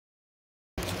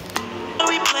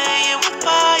playing with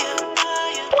fire.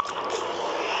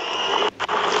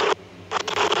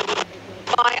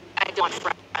 Why I don't want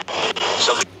friends.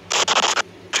 So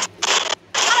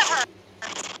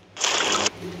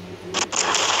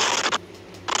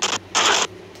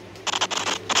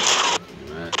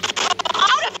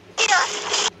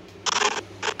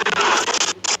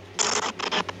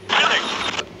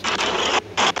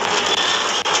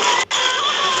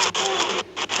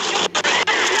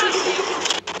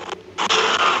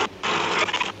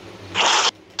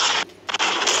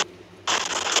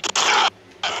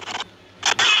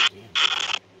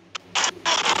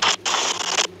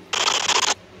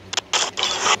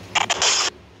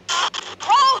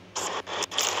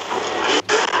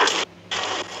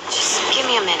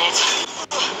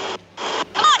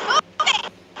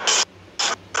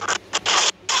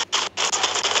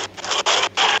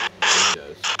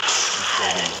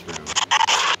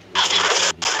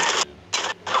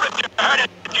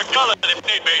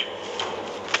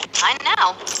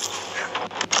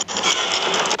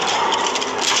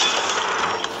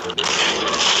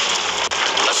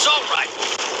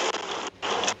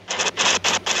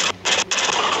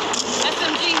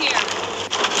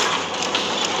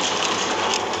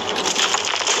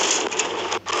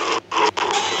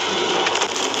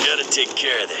take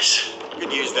care of this.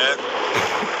 Could use that.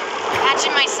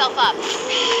 Patching myself up.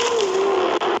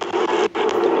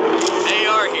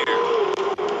 AR here.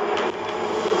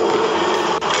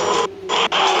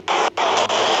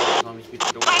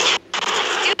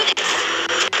 Let's do this.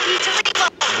 Need to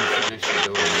reload.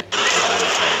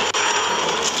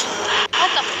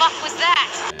 What the fuck was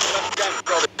that?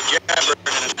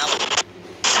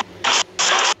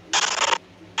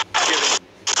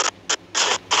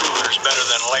 Better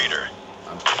than later.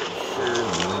 I'm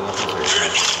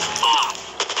pretty sure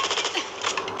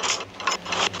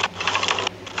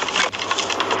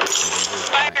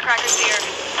Firecrackers here.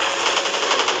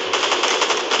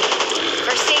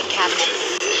 First aid cabinet.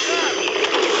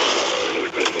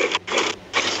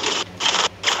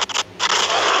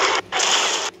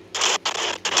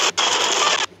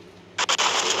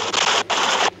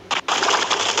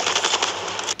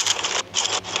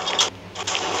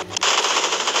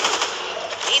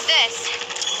 Need this.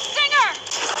 Stinger!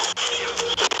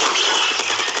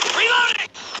 Reloading!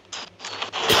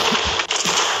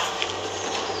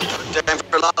 Time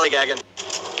for lollygagging.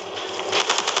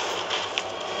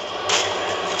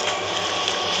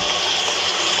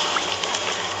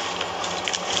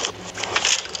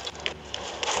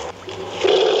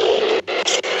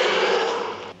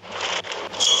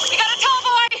 We got a tall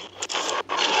boy!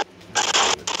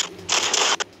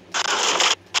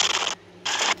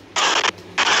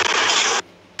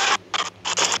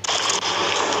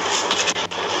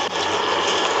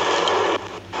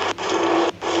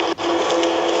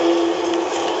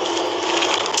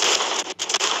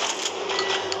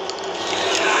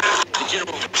 The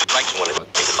general strikes one of them.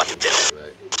 It's like a death.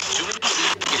 Soon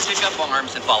as you pick up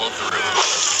arms and follow through.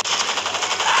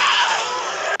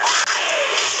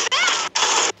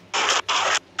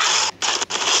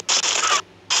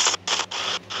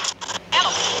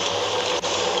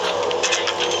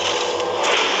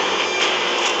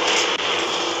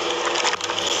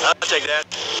 I'll take that.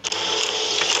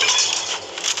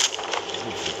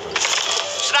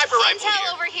 Sniper rifle Intel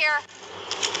here. over here.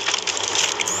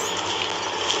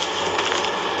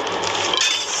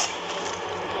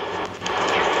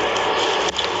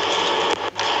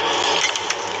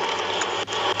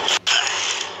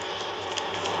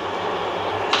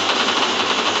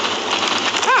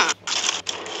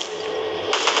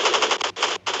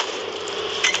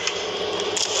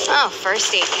 Oh,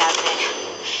 first aid cabinet.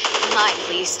 I'm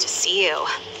pleased to see you.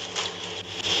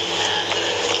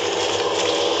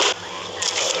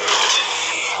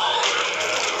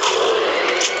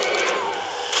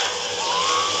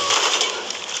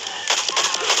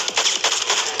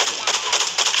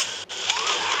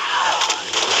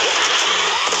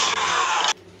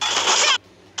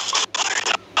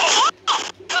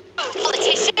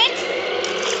 Politician?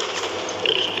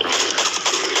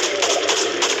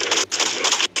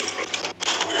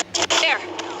 There.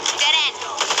 Dead end.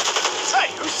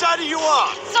 Hey, whose side are you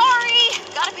on?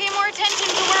 Sorry! Gotta pay more attention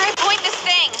to where I point this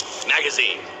thing.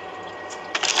 Magazine.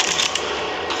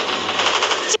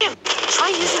 Jim, try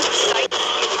using the sight.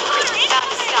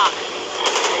 Out of stock.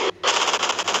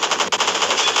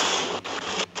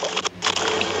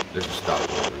 there's a stop.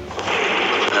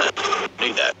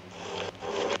 Need that.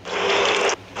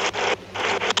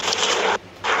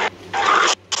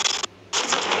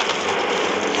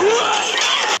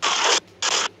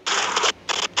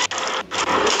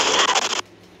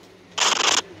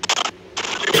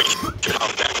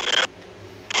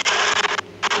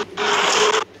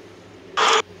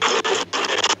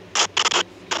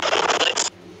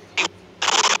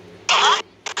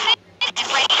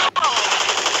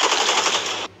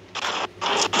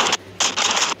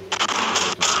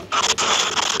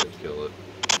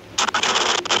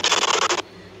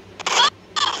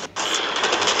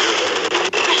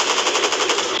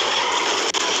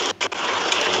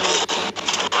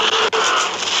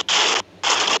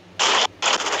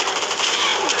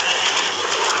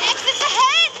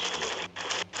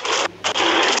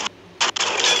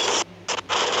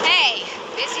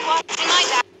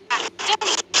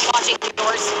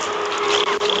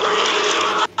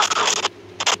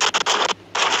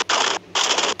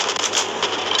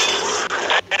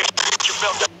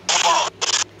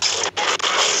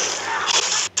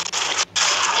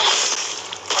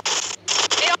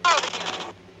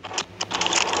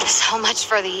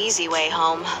 for the easy way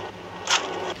home.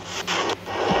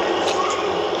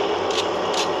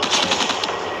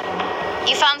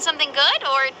 You found something good,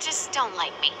 or just don't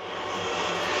like me?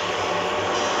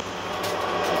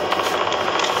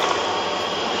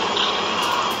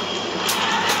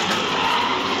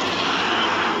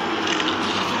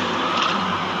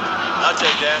 I'll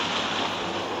take that.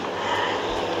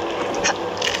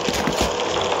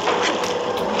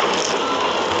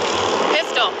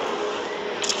 Pistol.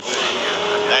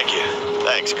 Thank you.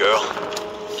 Thanks, girl.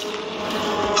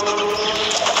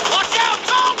 Watch out,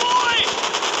 tall boy!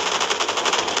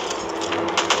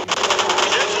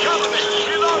 It's coming.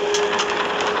 Reload.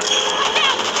 Look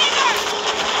out, Digger!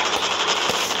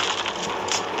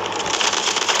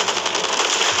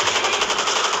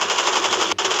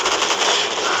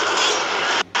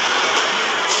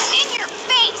 In your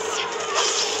face!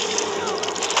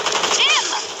 Jim!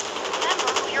 Remember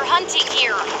who you're hunting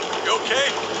here. You okay?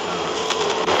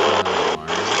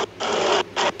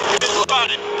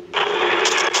 Spotted.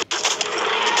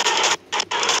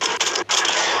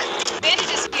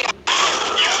 Bandages here.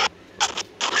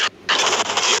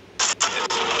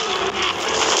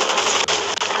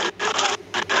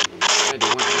 I do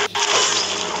want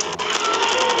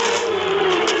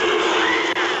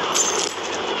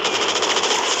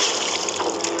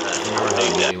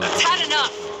I've had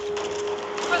enough.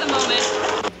 For the moment.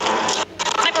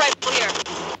 Sniper rifle here.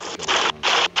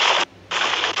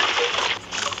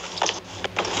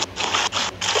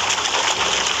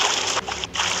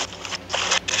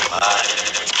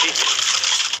 Keep it.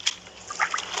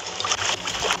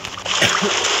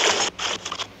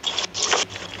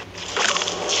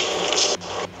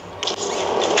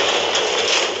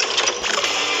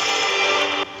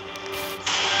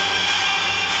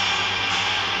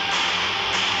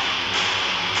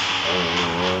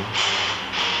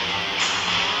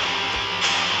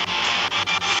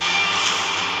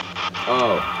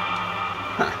 Oh.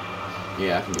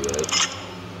 Yeah, I can do that.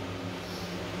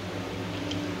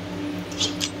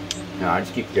 No, I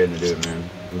just keep forgetting to do it, man.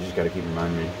 You just gotta keep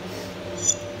reminding me.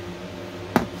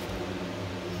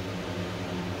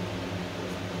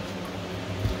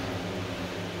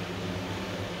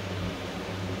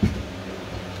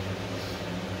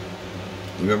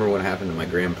 Remember what happened to my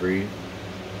Grand Prix?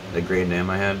 The Grand Am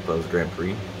I had, but it was Grand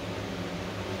Prix.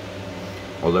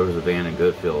 Well, there was a van in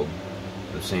Goodfield.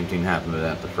 The same thing happened to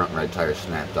that. The front right tire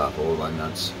snapped off. All of my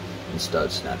nuts and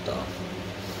studs snapped off.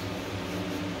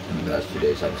 In the past 2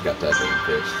 days, I just got that thing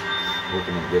fixed.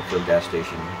 Working at Goodfield gas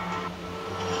station.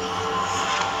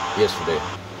 Yesterday,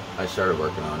 I started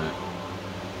working on it.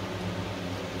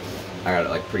 I got it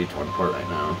like pretty torn apart right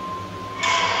now.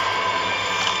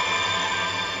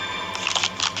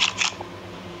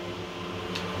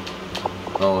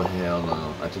 Oh hell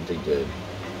no! I think they did.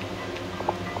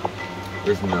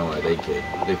 There's no way they did.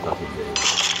 They fucking did.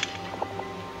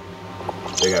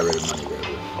 They got rid of money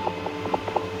grabbers.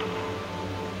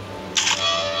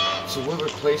 So what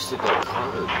replaced it? That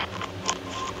card?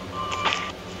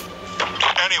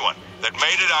 Anyone that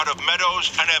made it out of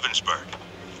Meadows and Evansburg.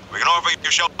 We can offer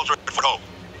you shelter at Hope,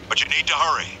 but you need to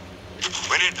hurry.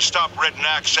 We need to stop Redden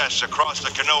access across the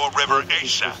Canoa River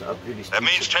ASAP. That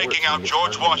means taking out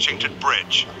George Washington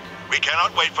Bridge. We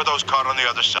cannot wait for those caught on the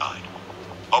other side.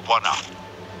 Hope one out.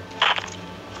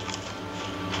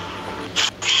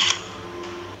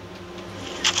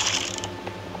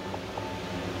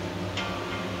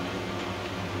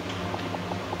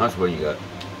 How much money you got?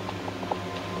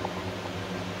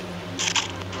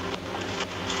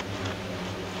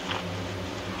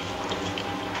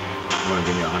 You wanna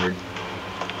give me 100?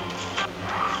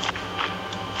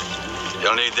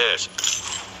 You'll need this.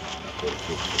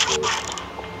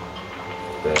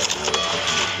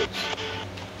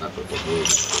 Not purple blue.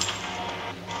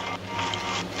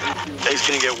 Things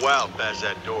gonna get wild past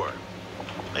that door.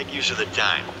 Make use of the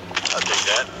time. I'll take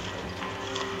that.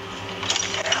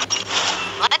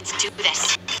 Let's do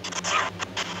this.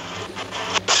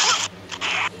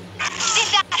 Did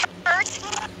that hurt?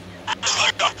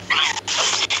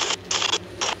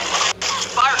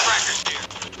 Firecrackers here.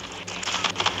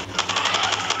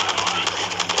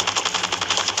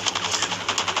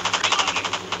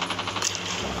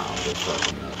 Wow, that's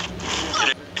fucking nuts.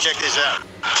 Check this out.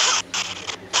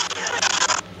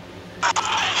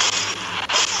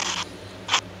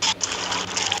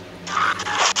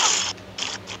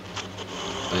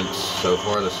 It's so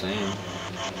far the same.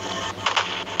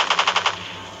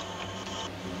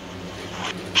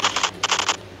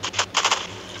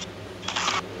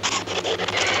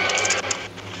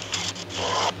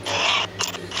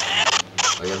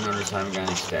 Like I've noticed I haven't got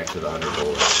any stacks with $100.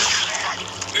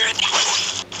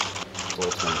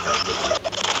 Full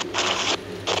 25.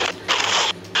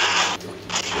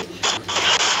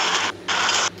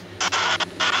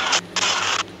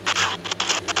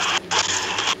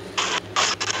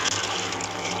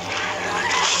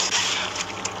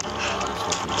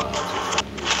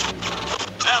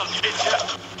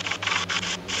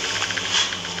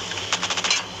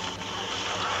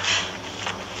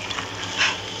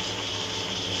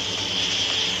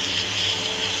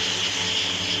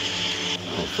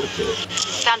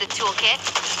 toolkit.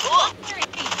 Cool.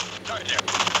 Sorry there.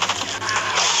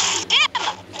 Jim!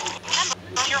 Remember,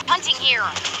 you're hunting here.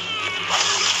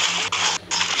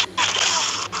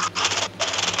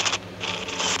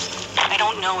 I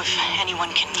don't know if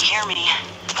anyone can hear me,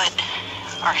 but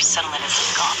our settlement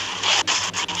is gone.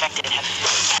 The infected have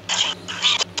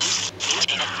changed.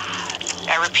 Mutated.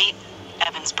 I repeat,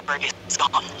 Evansburg is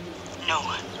gone. No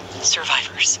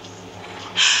survivors.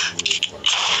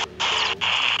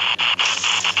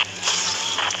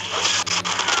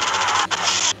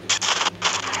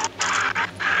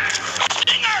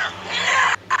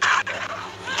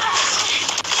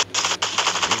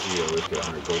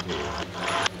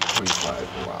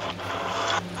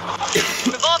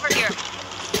 Revolver here.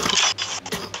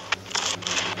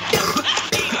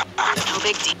 No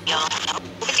big deal. No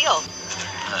big deal.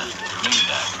 Need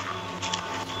that.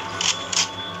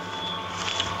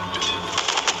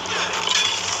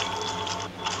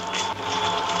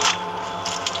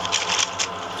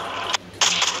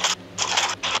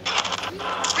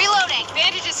 Reloading.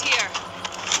 Bandages here.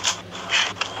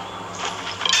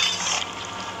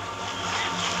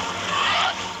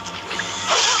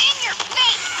 In your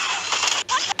face!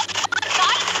 What the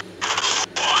fuck,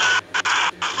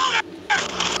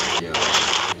 Yeah.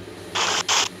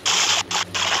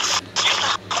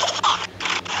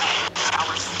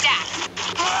 Our stack.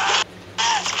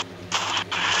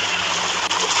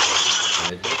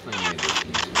 It definitely made it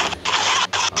easier.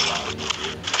 A lot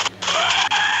easier.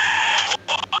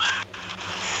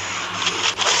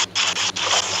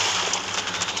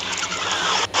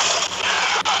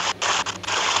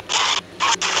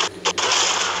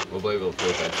 We'll be able to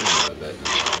put that thing out of that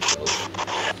now.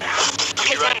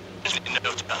 Be right in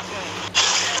no time.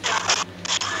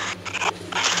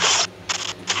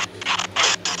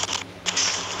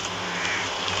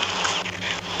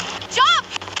 Jump!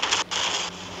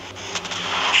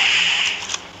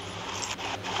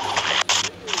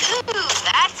 Ooh,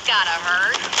 that's gotta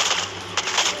hurt.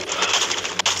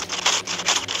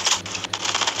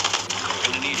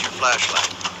 Gonna need your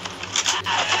flashlight.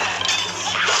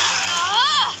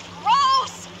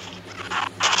 Gross!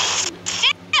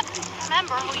 Jim!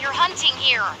 Remember who you're hunting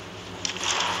here.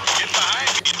 Get behind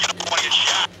me and you don't want to get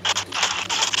shot.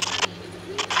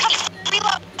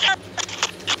 Reload.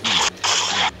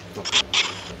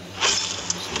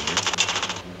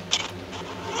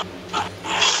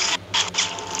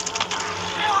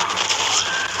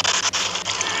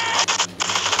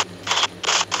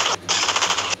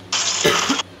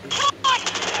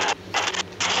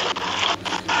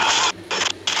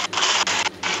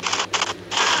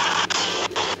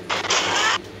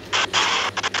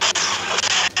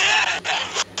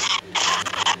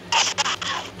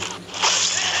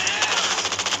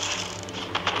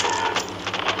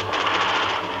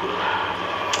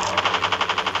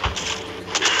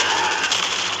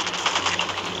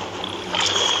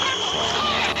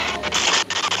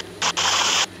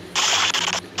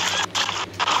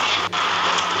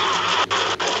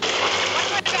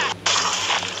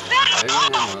 I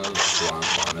even have one of those blonde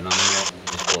bombing on me yet.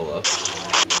 Just blow up.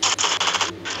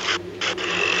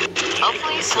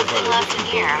 Hopefully something left in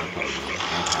here.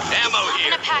 Ammo I'm here.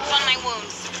 gonna patch on my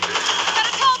wounds. Got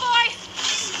a tall boy!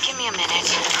 Just give me a minute.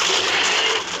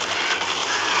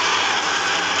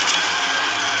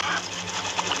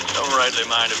 Don't rightly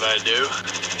mind if I do.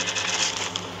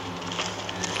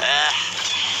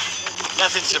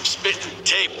 Nothing some spit and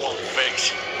tape won't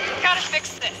fix. Gotta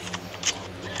fix this.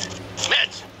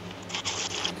 Meds!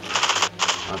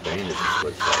 My bandage is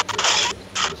switched back to it.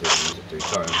 I was able to use it 3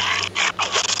 times.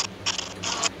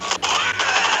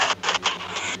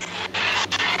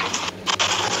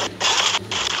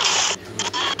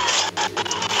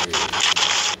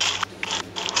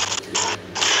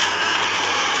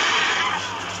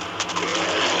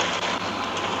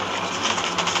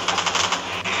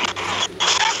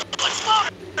 Let's go!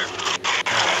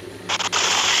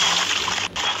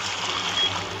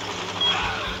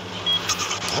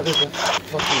 How did that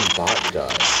fucking bot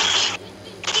die?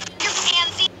 You're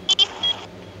pansy.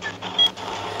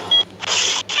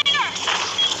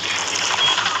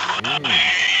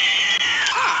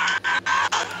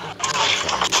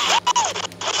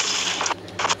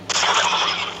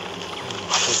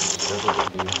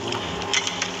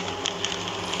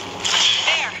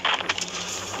 There.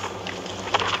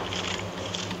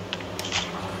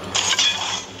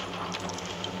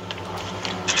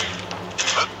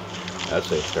 I'd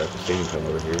say start the scene, come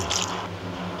over here.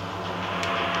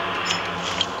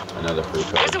 Another free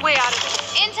card. There's a way out of this.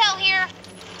 Intel here.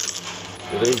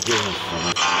 Did they give us so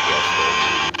much yesterday?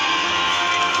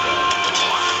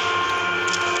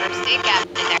 First aid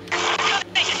cabinet there.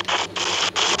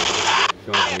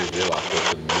 They locked up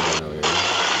with me earlier.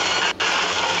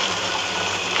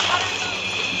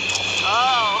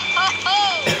 Oh, ho, ho.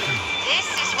 This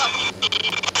is what we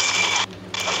need.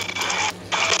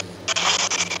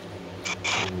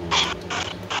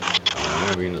 I'm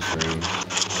gonna be in this room.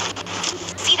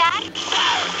 See that?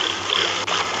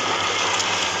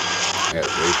 I got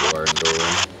razor wire in the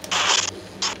doorway.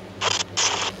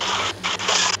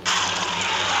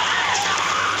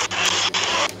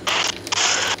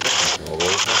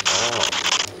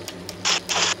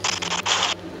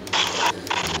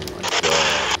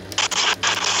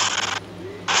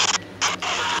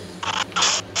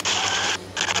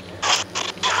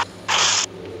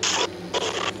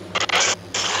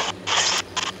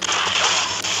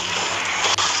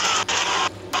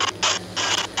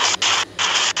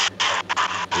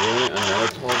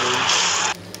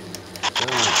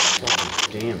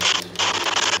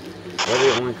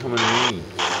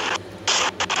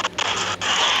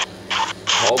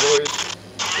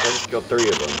 Three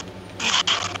of them.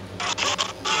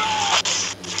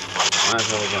 Might as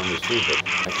well on these two, but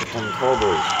I kept on the tall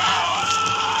boys.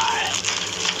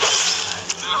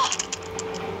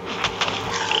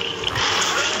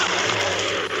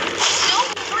 No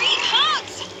free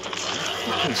hugs!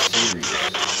 Fucking serious.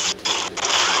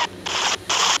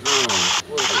 No,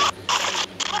 what is it?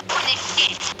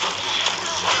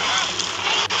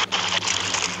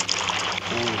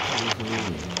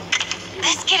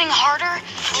 This getting harder?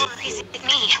 Or is it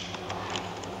me?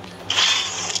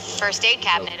 First aid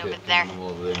cabinet over there.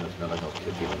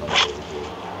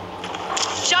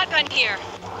 Shotgun here.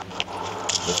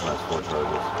 This one has 4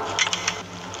 charges.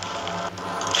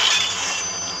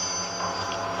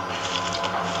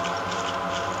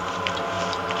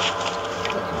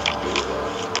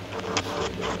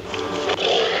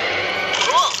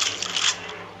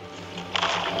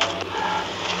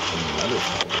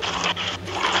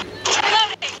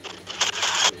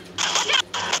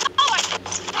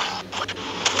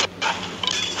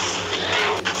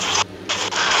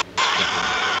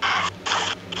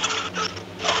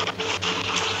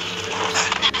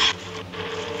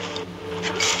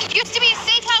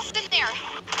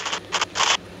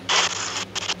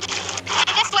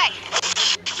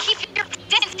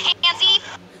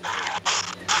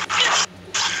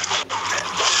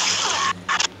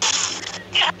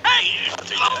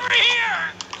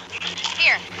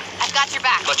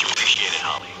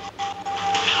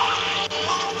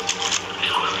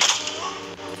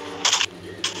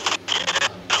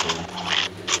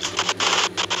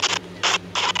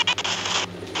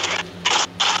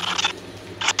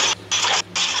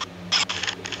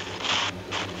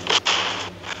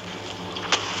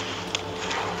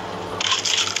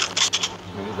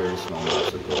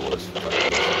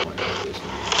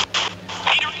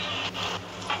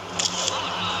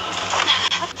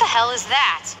 What the hell is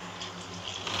that?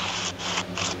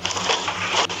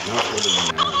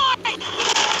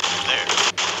 There.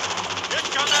 Get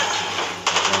coming!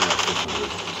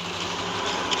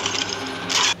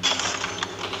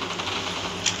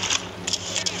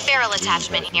 Barrel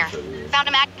attachment here. Found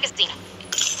a magazine.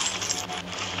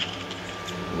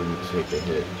 Wouldn't take a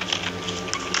hit.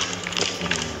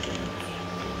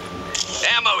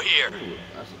 Ammo here. Ooh,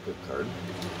 that's a good card.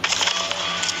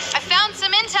 I found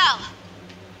some intel.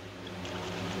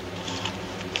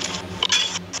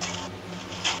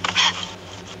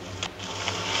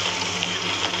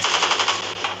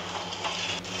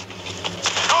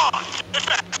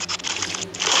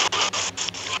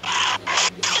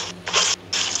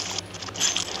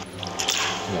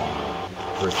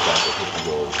 First back at 50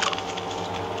 gold.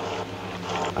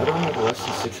 I don't have less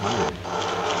than 600.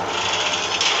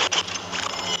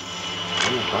 I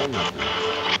didn't buy nothing.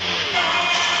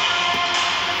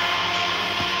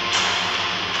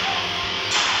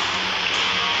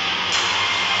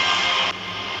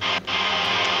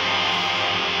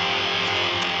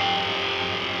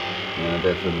 Yeah,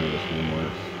 definitely made this game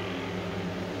worse.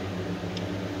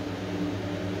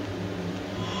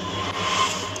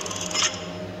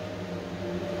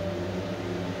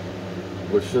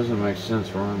 Which doesn't make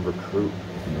sense, we're on recruit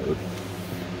mode.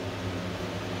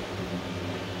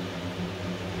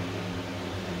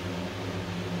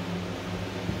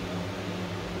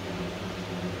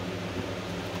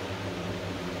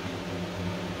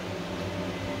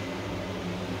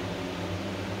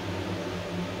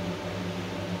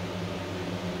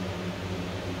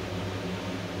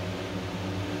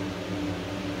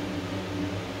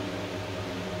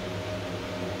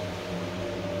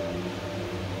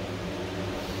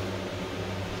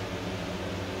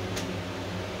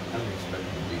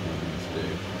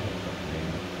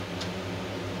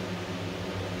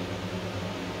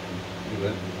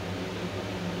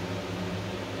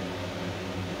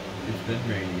 It's been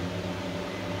raining.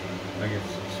 I guess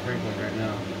it's sprinkling right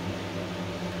now.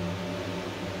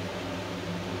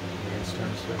 It's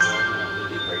starting to start raining. It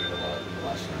did rain a lot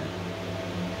last night.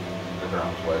 The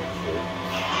ground's wet and shit.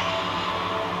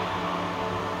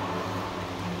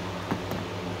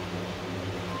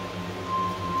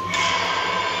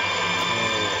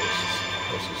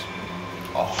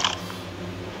 Oh.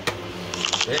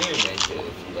 They didn't even make it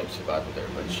if you like survive with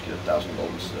everybody. You should get 1,000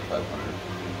 gold instead of 500.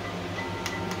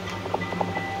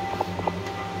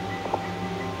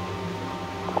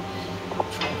 I'm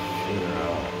trying to figure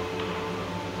out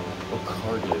what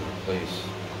card did it replace.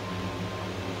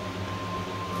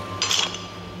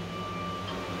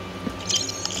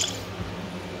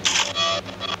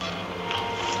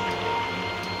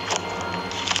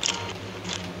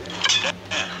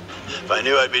 If I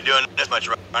knew I'd be doing this much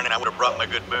running, I would have brought my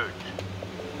good mood.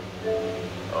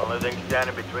 Only thing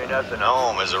standing between us and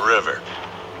home is a river.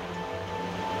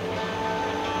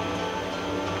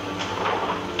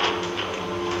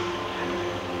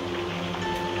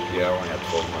 Yeah, I only have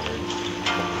 1,200.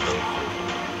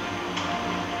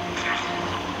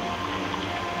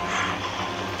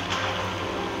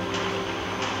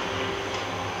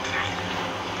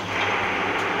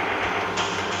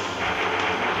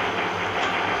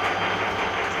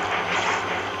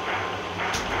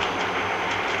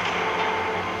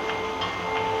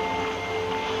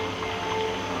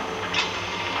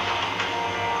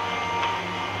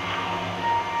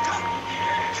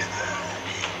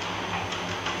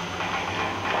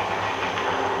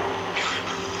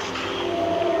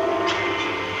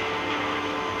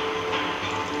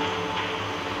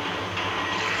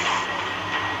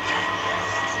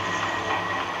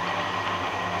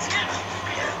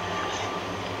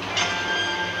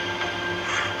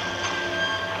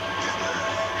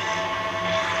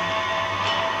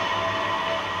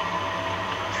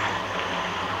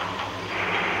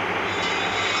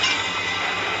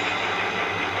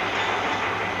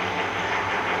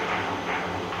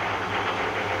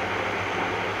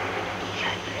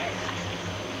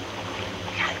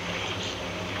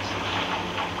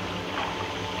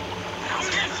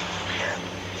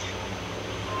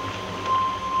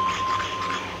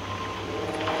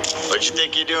 What you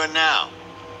think you're doing now?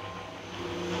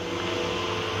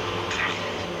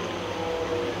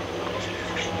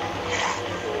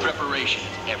 Preparation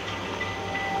is everything.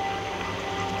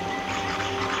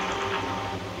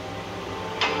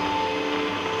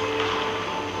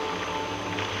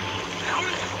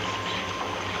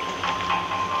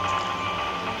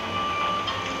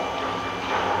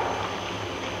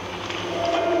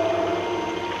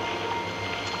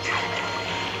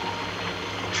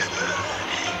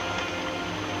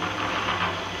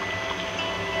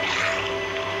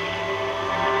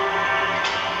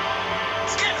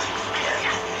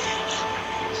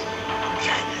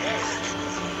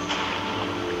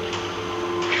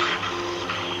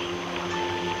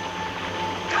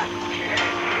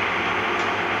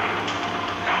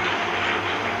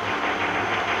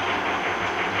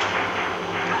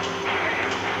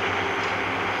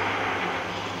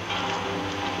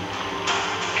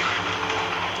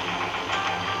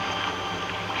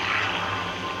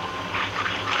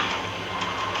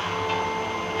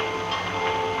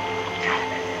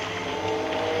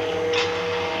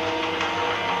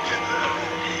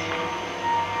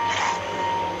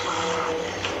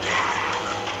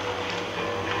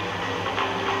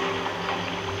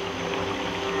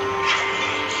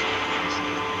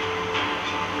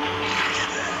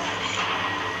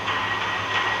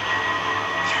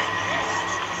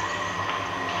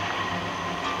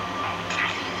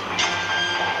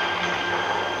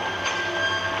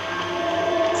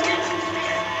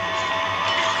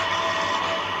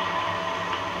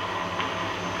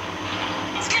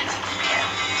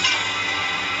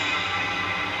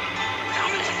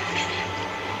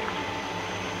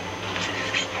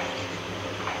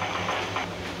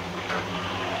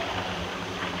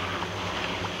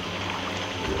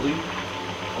 Really?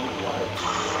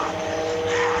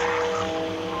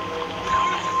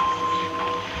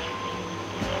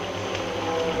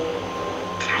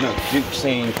 No, Duke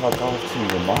saying fuck off to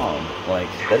your mom. Like,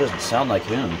 that doesn't sound like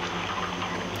him.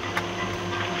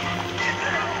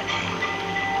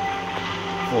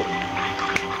 Well,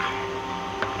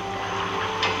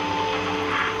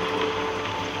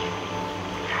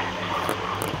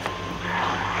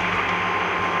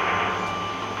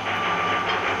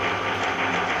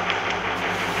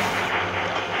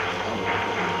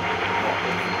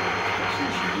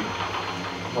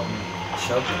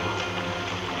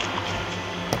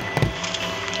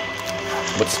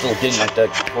 but still getting like that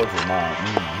towards your mom.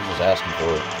 He's just asking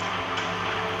for it.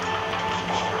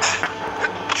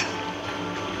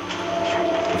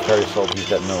 tell yourself he's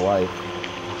got no life.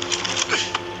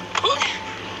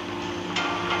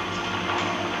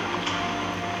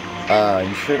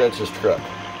 You sure that's his truck?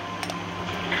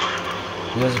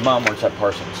 His mom works at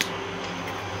Parsons.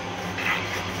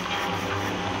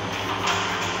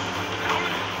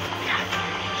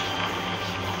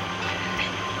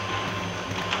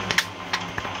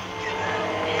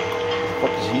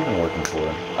 What is he even working for?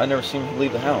 I never seen him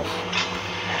leave the house.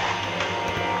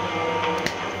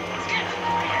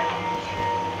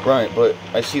 Right, but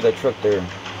I see that truck there.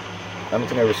 I don't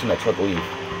think I've ever seen that truck leave.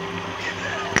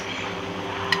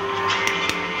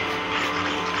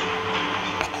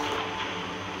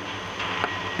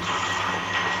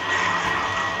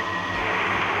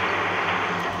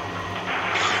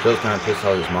 Joe's kind of pissed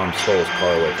how his mom stole his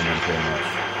car away from him, pretty much.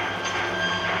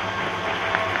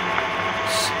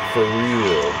 For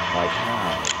real. Like,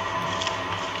 how?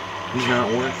 He's not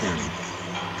working.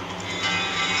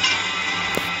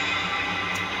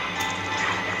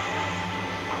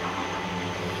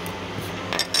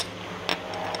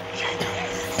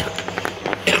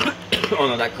 Oh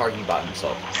no, that car he bought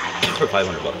himself for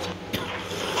 $500.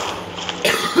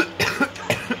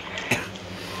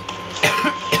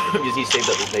 Because he saved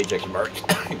up his paychecks from March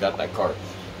and got that car.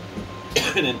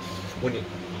 And then when he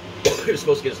was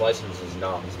supposed to get his license, his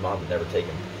mom would never take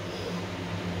him.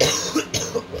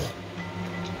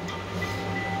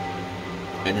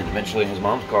 And then eventually his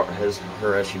mom's car,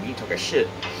 her SUV, took a shit.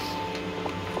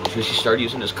 So she started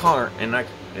using his car, and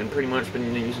pretty much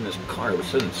been using his car ever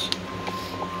since.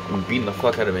 And beating the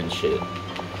fuck out of it and shit.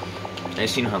 And I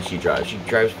seen how she drives. She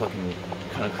drives fucking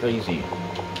kind of crazy.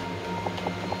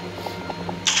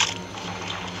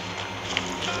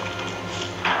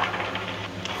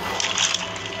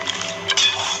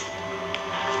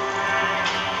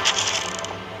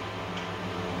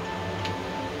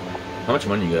 How much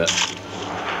money you got?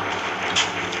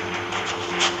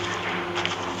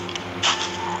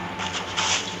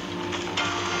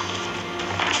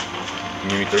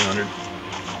 Maybe 300.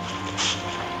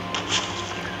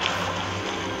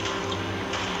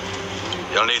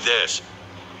 You'll need this.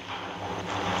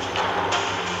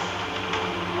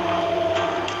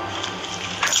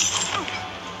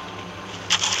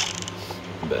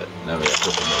 Bet. Now we got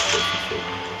purple most and shit.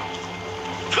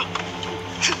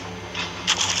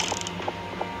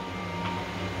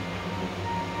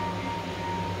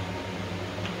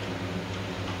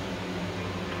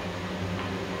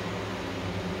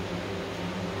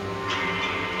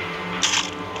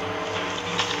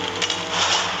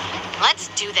 Let's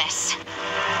do this.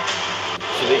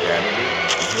 So they added it.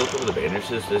 If you look over the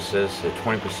bandages, this says a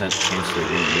 20% chance to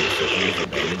reuse. So if you use your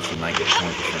bandage, you might get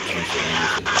 20% chance to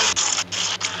reuse it.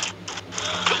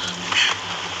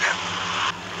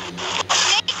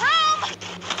 Make room!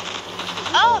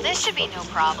 Oh, this should be no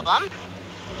problem.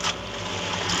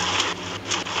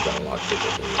 Got a lot of people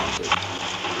that want it.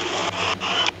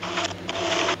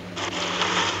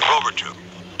 Over 2.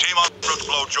 Team on route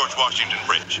below George Washington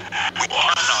Bridge. We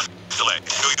cannot delay.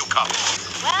 Do you copy?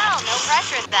 Well, no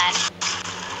pressure then.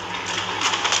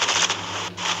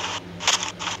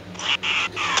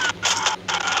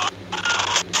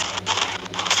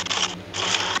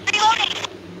 Reloading!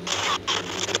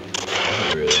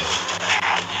 Not really.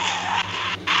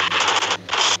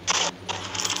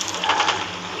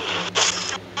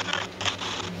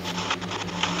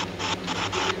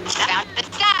 Found the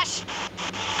stash!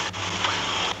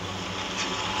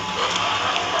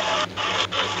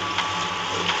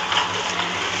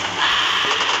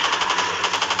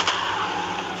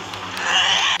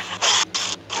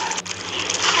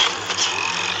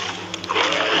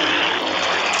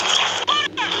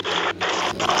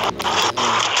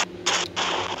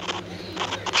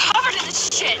 Covered in this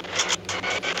shit!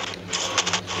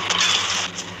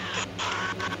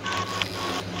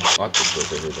 Lots of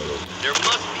stuff everybody. There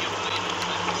must be a way.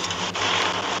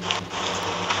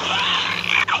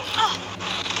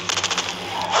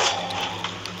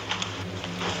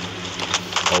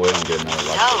 Oh, we don't get another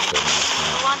lock. So,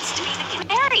 who wants to be the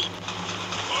canary?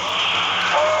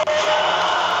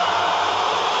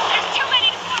 There's too many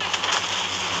bullets!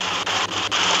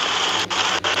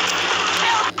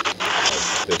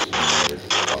 This is another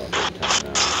spot every time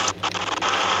now.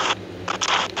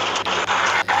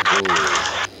 Ooh.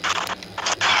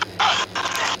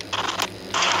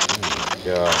 Oh my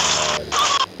god.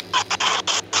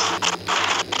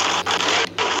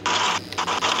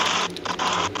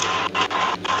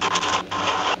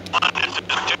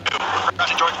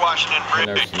 Crossing George Washington I've Bridge.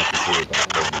 never seen a computer about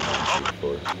 49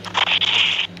 before.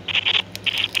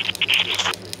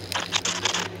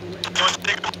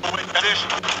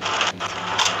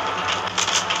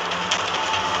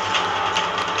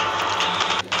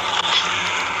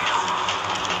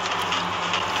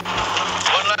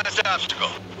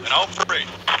 Home free.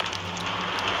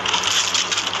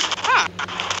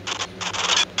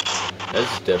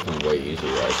 That's definitely way easier,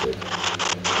 I think.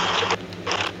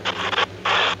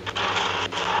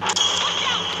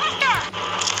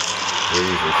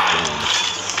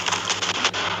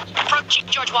 Approaching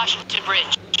George Washington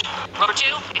Bridge. Rover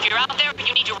 2, if you're out there,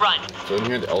 you need to run. So in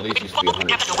here, all these used to be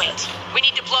 100. Have to wait. We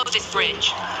need to blow this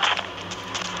bridge.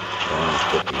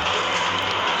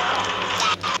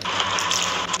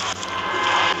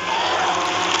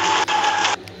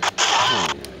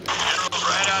 General's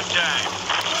right on time.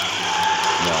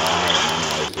 No, I don't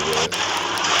memorize to do it.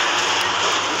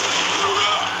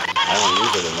 I don't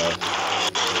use it enough.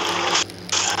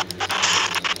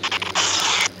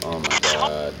 Oh my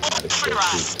god, I'd expect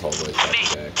 2 tall boys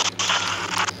back.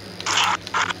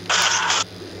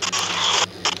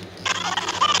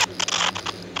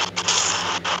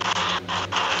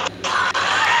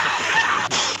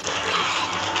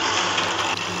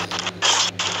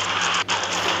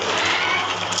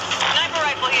 Sniper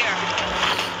rifle here.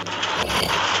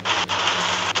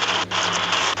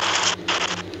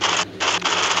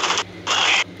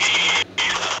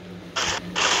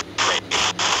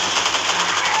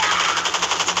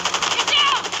 Get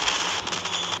down!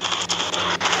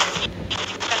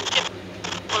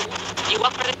 You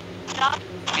up for the job?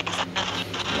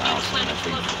 Wow, so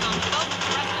nothing.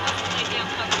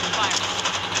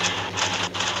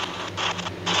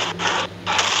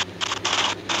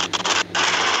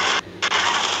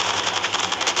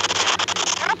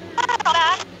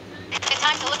 Good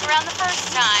time to look around the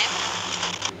first time.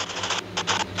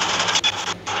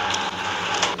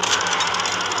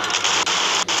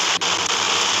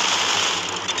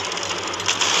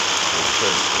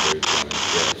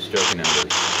 Yeah, stroking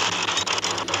embers.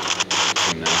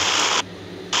 Now.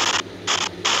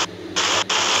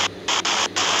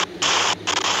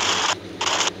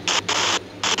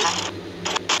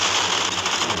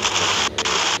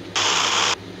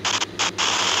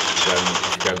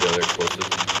 Grab the other explosive.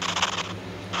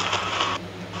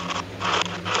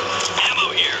 Ammo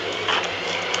here.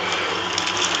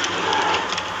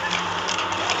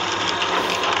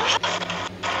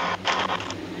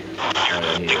 Oh,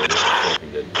 yeah, he already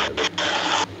fucking did grab it.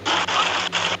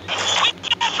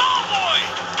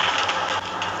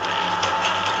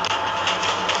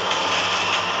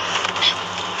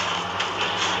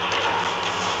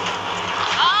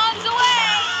 Arms away!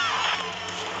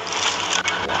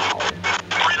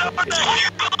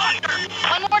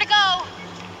 One more to go.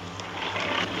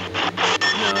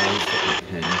 No, he's fucking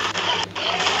pinned.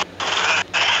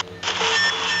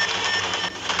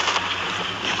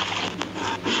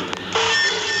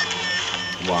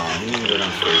 Wow, he didn't go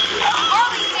downstairs yet.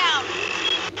 Harley's down.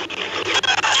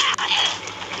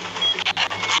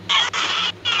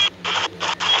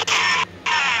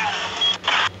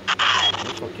 What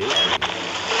the fuck is he?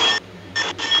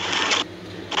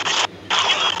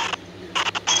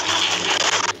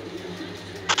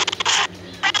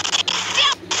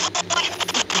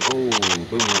 Oh,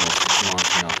 boom, almost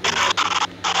smashed nothing.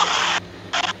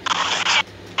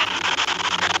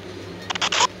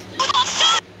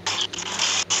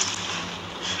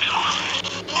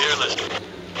 Here, listen.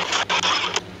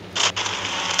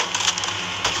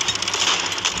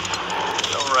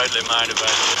 Don't rightly mind if I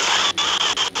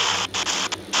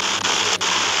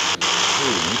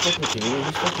Dude, you fucking kidding me?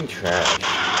 He's fucking trash.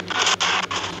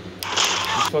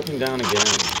 He's fucking down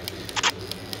again.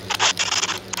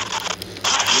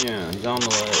 Yeah, he's on the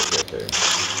ledge right there.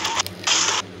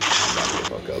 Back the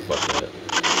fuck up, fuck that.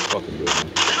 Fucking moving.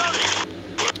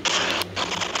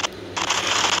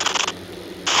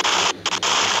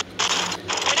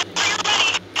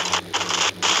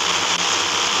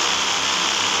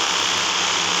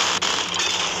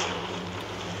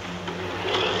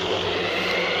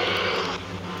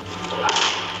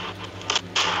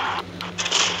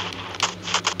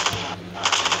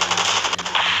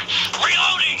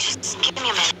 reloading. Just give me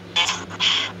a minute.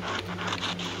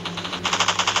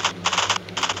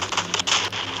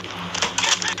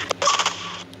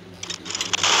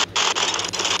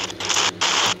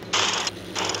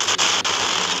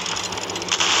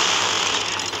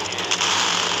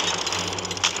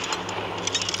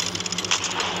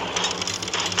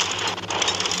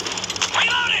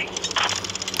 Reloading.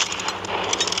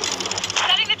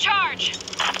 Setting the charge.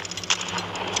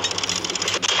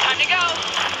 Time to go.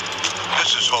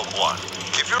 This is Hope 1.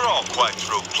 If you're all quite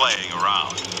through playing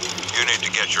around, you need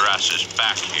to get your asses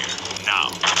back here now.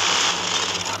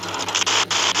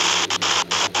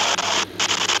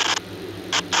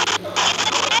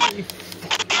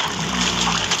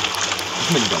 This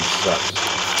minigun sucks.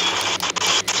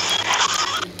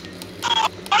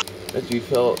 That you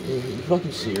felt. You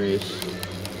fucking serious?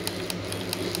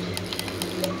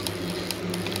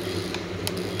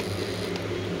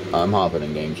 I'm hopping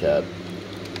in game chat.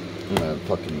 I'm gonna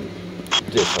fucking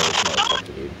diss all this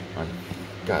motherfucker, dude.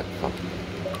 God fucking.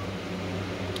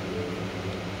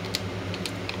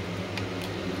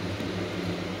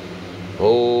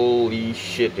 Holy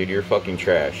shit, dude, you're fucking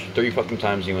trash. 3 fucking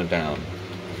times you went down.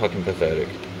 Fucking pathetic.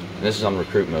 And this is on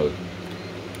recruit mode.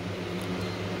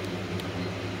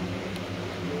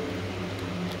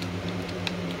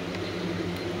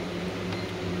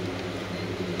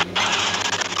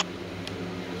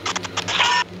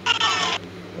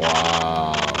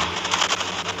 Wow.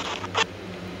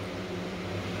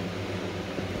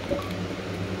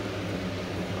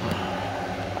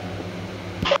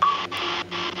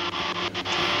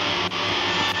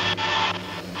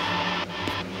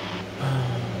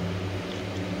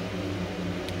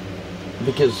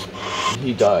 Because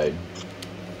he died.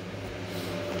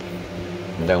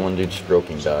 And that one dude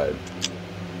stroking died.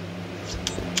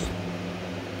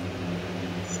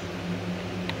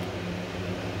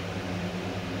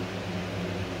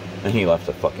 And he left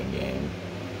the fucking game.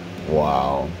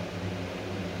 Wow.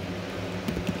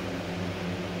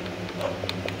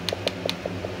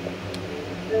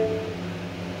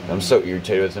 I'm so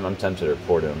irritated with him, I'm tempted to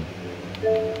report him.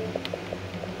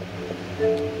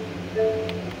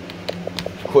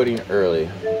 Quitting early.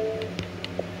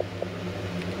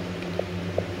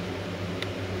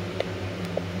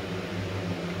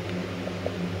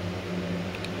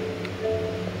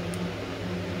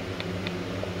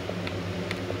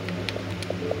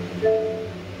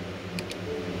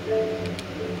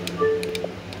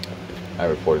 I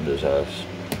reported his ass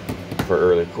for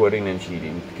early quitting and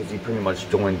cheating because he pretty much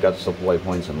joined, got supply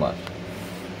points, and left.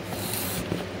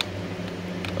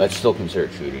 That's still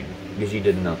considered cheating because he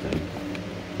did nothing.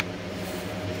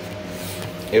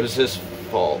 It was his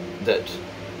fault that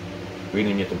we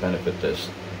didn't get to benefit this.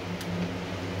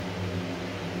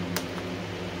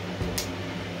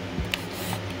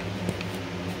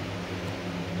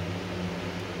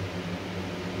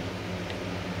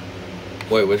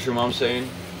 Wait, what's your mom saying?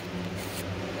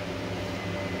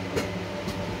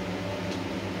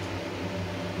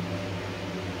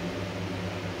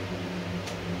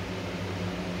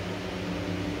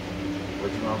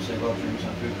 What'd your mom say about drinks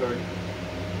on food card?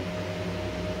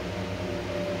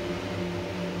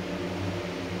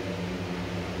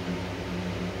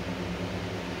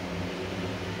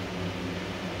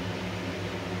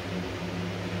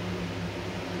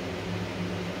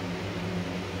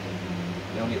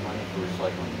 You don't get money for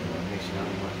recycling anymore. It makes you not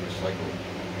any money to recycle.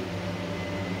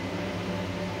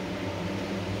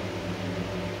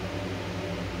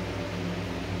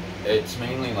 It's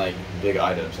mainly like big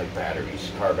items like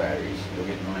batteries, car batteries. You'll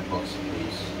get $9 a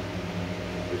piece.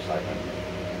 Recycling.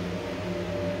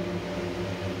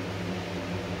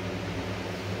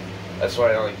 That's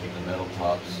why I only keep the metal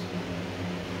tops.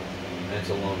 And it's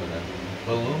aluminum.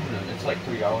 The aluminum, it's like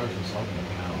 $3 and something a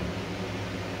pound.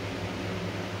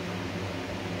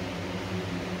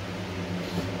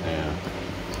 Yeah.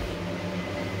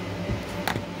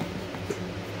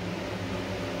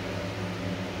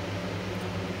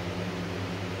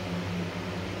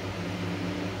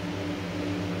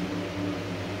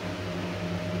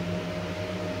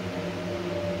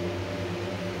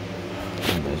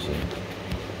 I'm missing.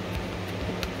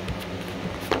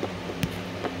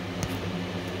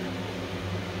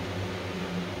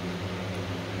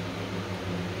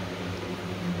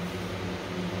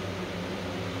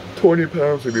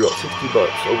 £20 would be about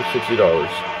 $60, over $60.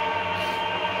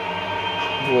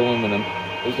 For aluminum.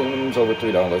 This aluminum's over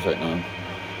 $3 right now.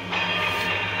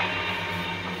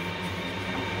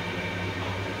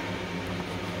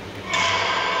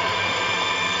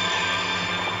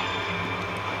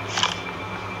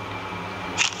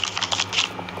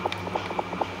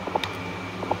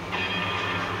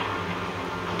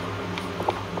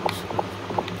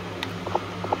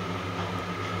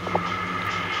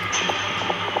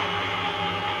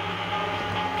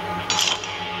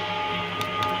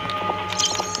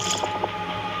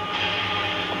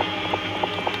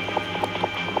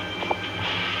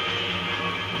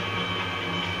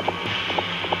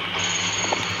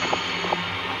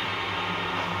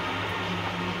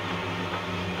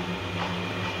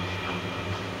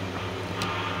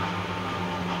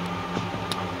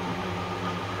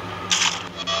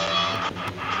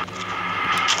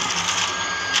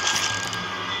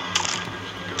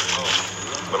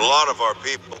 But a lot of our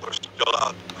people are still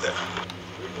out there.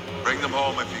 Bring them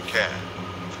home if you can.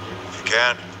 If you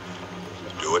can't,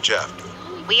 do what you have to.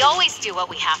 We always do what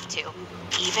we have to,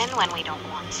 even when we don't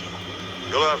want to.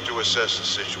 You'll have to assess the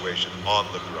situation on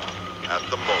the ground. At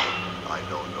the moment, I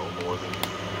know no more than you.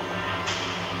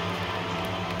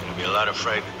 There'll be a lot of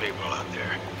frightened people out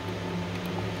there.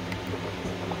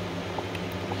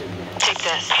 Take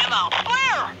this. Ammo.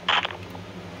 Where?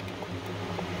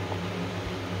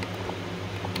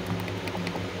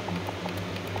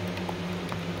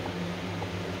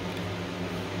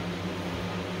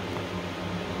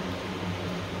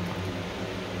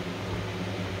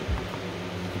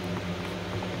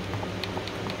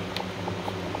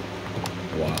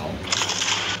 Wow.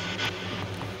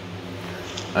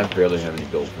 I barely have any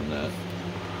build from that.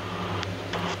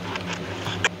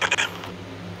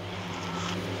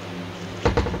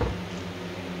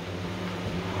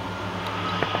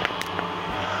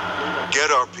 Get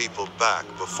our people back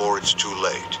before it's too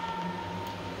late.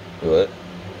 What?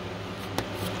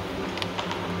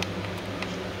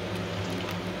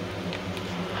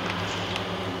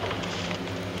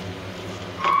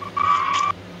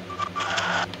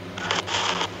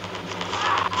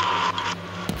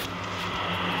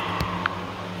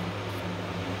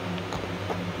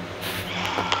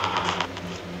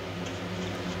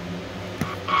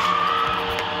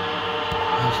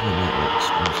 How's my network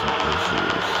experiencing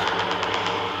issues?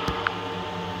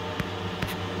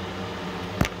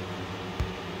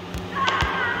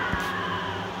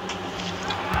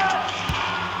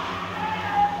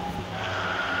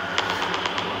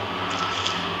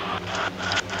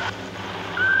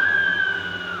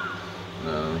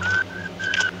 No.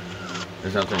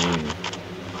 There's nothing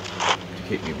to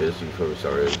keep me busy before we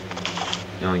started.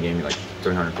 They only gave me like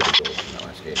 350 gold in that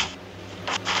last game.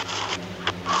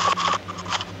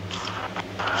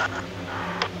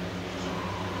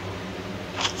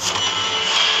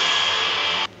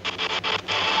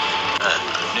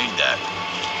 Need that.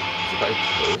 Is it by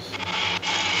close?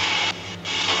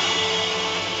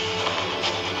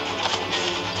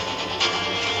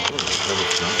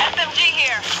 SMG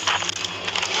here.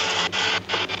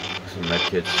 Some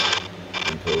medkits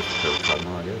imposed for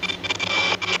Cardinal, I guess.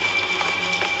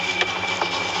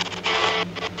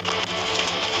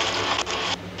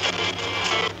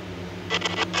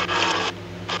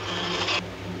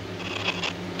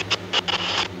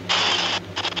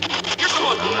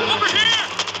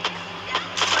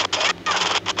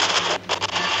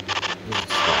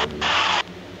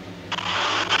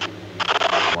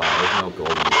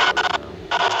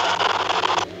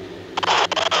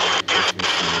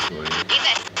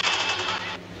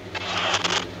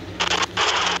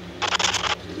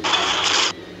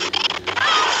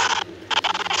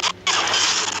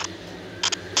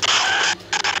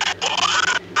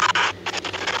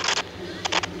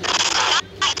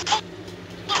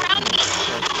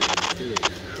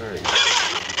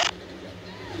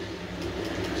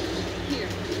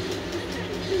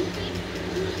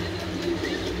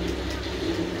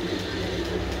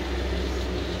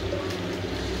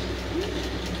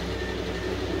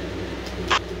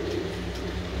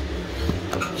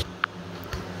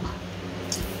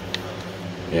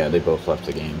 Yeah, they both left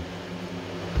the game.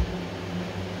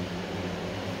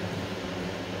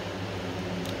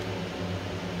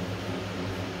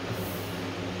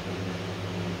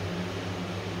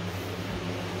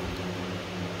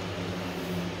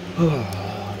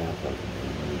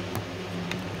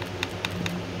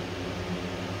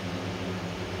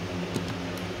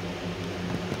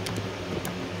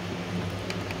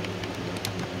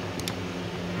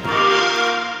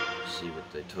 See what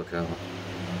they took out.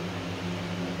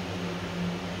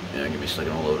 Yeah, give me a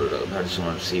second, I'll load it up. I just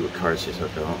want to see what cards they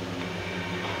took out.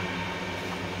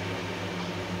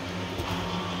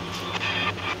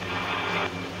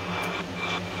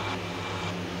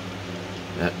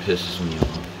 That pisses me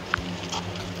off.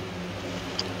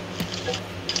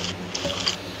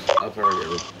 I've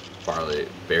already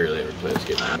barely ever played this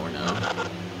game anymore now.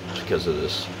 Because of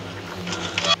this.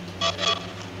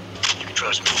 You can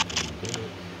trust me.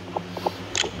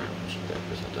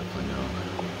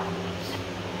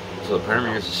 So apparently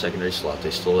here's a secondary slot.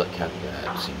 They stole that cap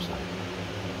that, it seems like.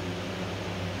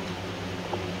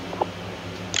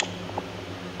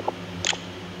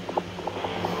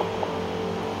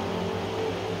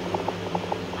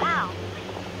 Wow.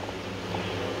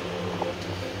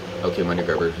 Okay, my new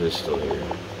garbage is still here.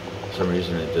 For some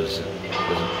reason it doesn't I'm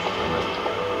not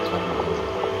talking about it.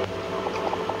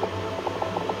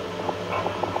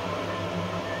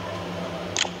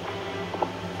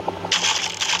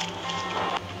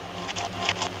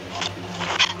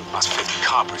 Lost 50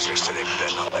 coppers yesterday,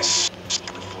 betting on this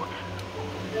stupid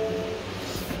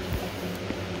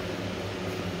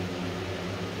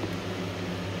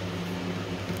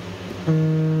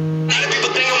boy.